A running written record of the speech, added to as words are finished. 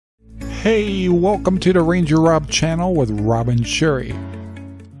Hey, welcome to the RangerRob channel with Rob and Sherry.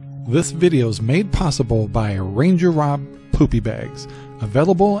 This video is made possible by RangerRob Poopy Bags,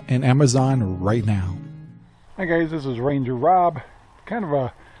 available in Amazon right now. Hi guys, this is RangerRob. Kind of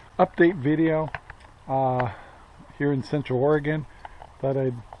a update video here in Central Oregon. Thought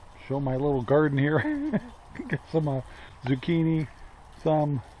I'd show my little garden here. Get some zucchini,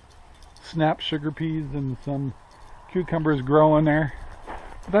 some snap sugar peas, and some cucumbers growing there.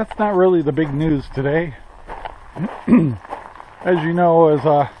 But that's not really the big news today. As you know, as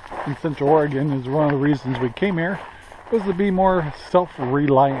in Central Oregon, is one of the reasons we came here was to be more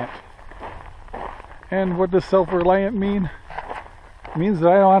self-reliant. And what does self-reliant mean? It means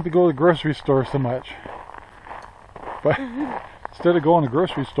that I don't have to go to the grocery store so much. But instead of going to the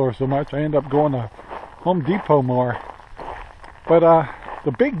grocery store so much, I end up going to Home Depot more. But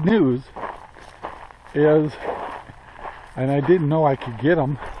the big news is, and I didn't know I could get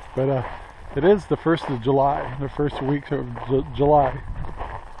them, but it is the 1st of July, the first week of July.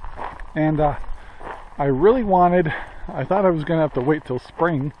 And I really wanted, I thought I was going to have to wait till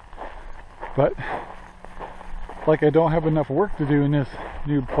spring, but like I don't have enough work to do in this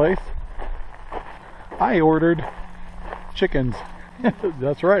new place, I ordered chickens.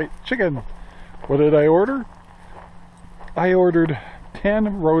 That's right, chickens. What did I order? I ordered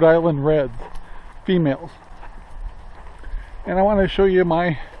 10 Rhode Island Reds, females. And I want to show you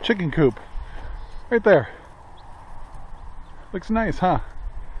my chicken coop. Right there. Looks nice, huh?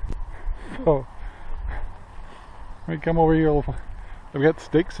 So, let me come over here. I've got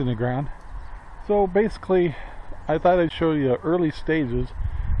stakes in the ground. So basically, I thought I'd show you the early stages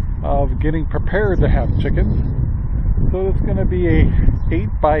of getting prepared to have chickens. So it's going to be a 8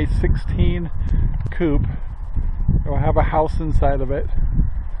 by 16 coop. It'll have a house inside of it.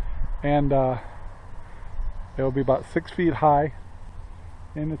 And it'll be about 6 feet high,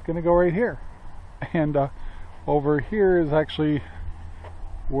 and it's going to go right here. And over here is actually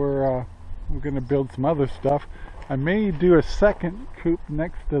where we're going to build some other stuff. I may do a second coop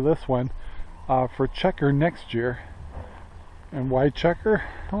next to this one for checker next year. And why checker?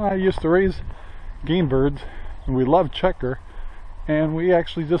 Well, I used to raise game birds, and we love checker, and we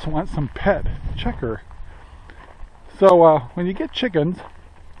actually just want some pet checker. So when you get chickens,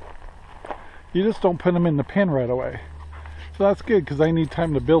 you just don't put them in the pen right away. So that's good, because I need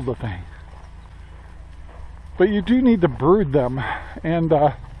time to build the thing. But you do need to brood them. And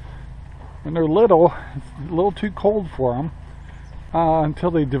when they're little, it's a little too cold for them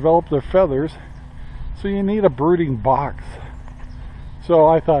until they develop their feathers. So you need a brooding box. So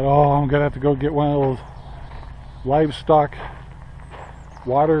I thought, oh, I'm going to have to go get one of those livestock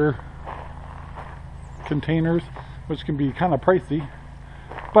water containers, which can be kind of pricey.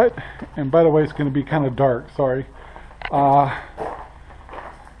 But, and by the way, it's going to be kind of dark, sorry. So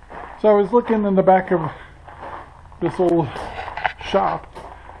I was looking in the back of this old shop,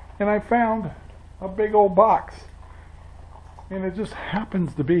 and I found a big old box. And it just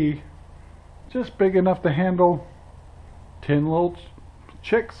happens to be just big enough to handle 10 little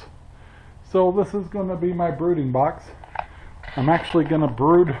chicks. So this is going to be my brooding box. I'm actually going to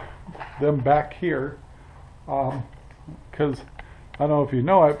brood them back here, because I don't know if you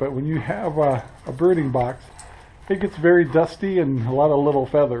know it, but when you have a brooding box, it gets very dusty and a lot of little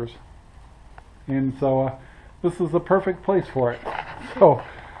feathers. And so this is the perfect place for it. So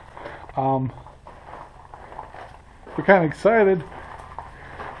we're kind of excited.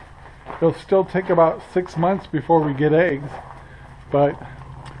 It'll still take about 6 months before we get eggs, but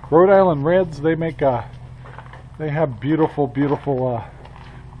Rhode Island Reds, they have beautiful, beautiful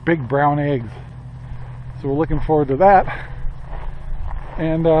big brown eggs. So we're looking forward to that.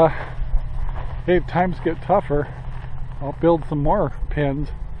 And hey, if times get tougher, I'll build some more pens,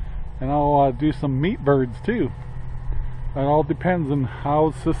 and I'll do some meat birds too. It all depends on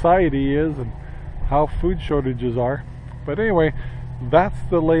how society is and how food shortages are. But anyway, that's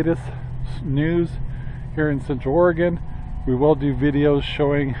the latest news here in Central Oregon. We will do videos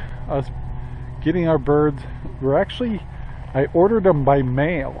showing us getting our birds. I ordered them by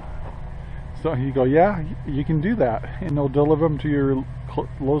mail. So you go, yeah, you can do that, and they'll deliver them to your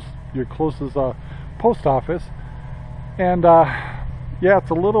closest post office. And yeah,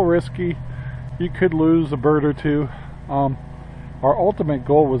 it's a little risky. You could lose a bird or two. Our ultimate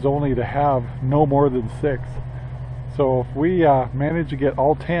goal was only to have no more than 6. So if we manage to get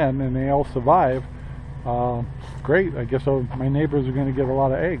all 10 and they all survive, great. I guess my neighbors are going to get a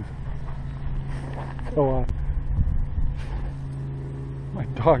lot of eggs. So my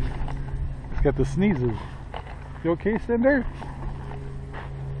dog got the sneezes. You okay, Cinder?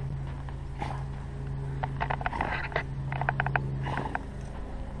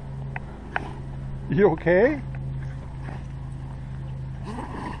 You okay?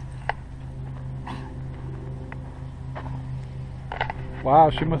 Wow,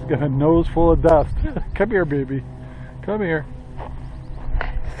 she must get a nose full of dust. Come here, baby. Come here.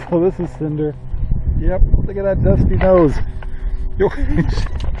 So this is Cinder. Yep, look at that dusty nose. Oh,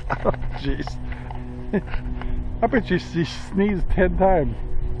 jeez. I bet she sneezed 10 times.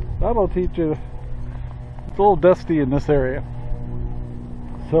 That'll teach you. It's a little dusty in this area.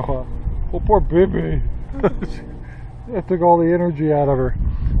 So, oh, poor baby. That took all the energy out of her.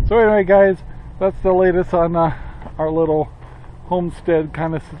 So anyway, guys, that's the latest on our little homestead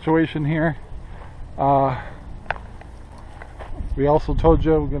kind of situation here. We also told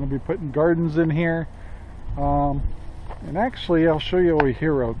you we're going to be putting gardens in here. And actually, I'll show you over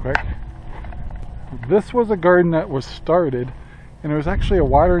here real quick. This was a garden that was started, and it was actually a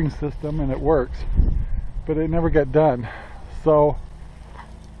watering system, and it works, but it never got done. So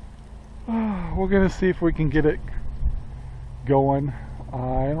we're going to see if we can get it going.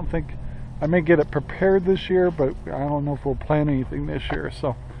 I don't think I may get it prepared this year, but I don't know if we'll plant anything this year.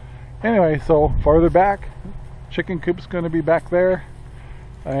 So anyway, so farther back, chicken coop's going to be back there.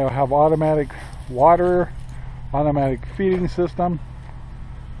 I'll have automatic water, automatic feeding system,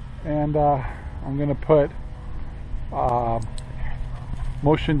 and I'm going to put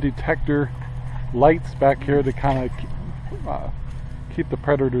motion detector lights back here to kind of keep the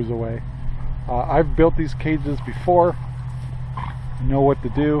predators away. I've built these cages before. I know what to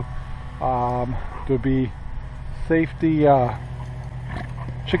do. There'll be safety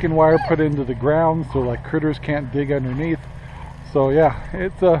chicken wire put into the ground so like critters can't dig underneath. So yeah,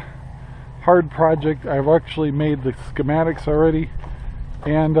 it's a hard project. I've actually made the schematics already,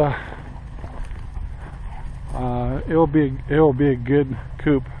 and it'll be a good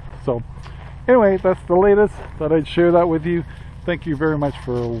coop. So anyway, that's the latest. Thought I'd share that with you. Thank you very much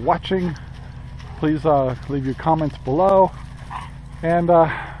for watching. Please leave your comments below, and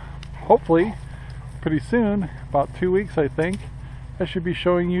hopefully pretty soon, about 2 weeks I think, I should be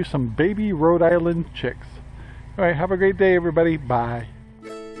showing you some baby Rhode Island chicks. Alright, have a great day everybody. Bye.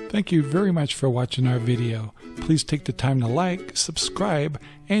 Thank you very much for watching our video. Please take the time to like, subscribe,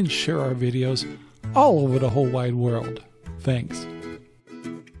 and share our videos all over the whole wide world. Thanks.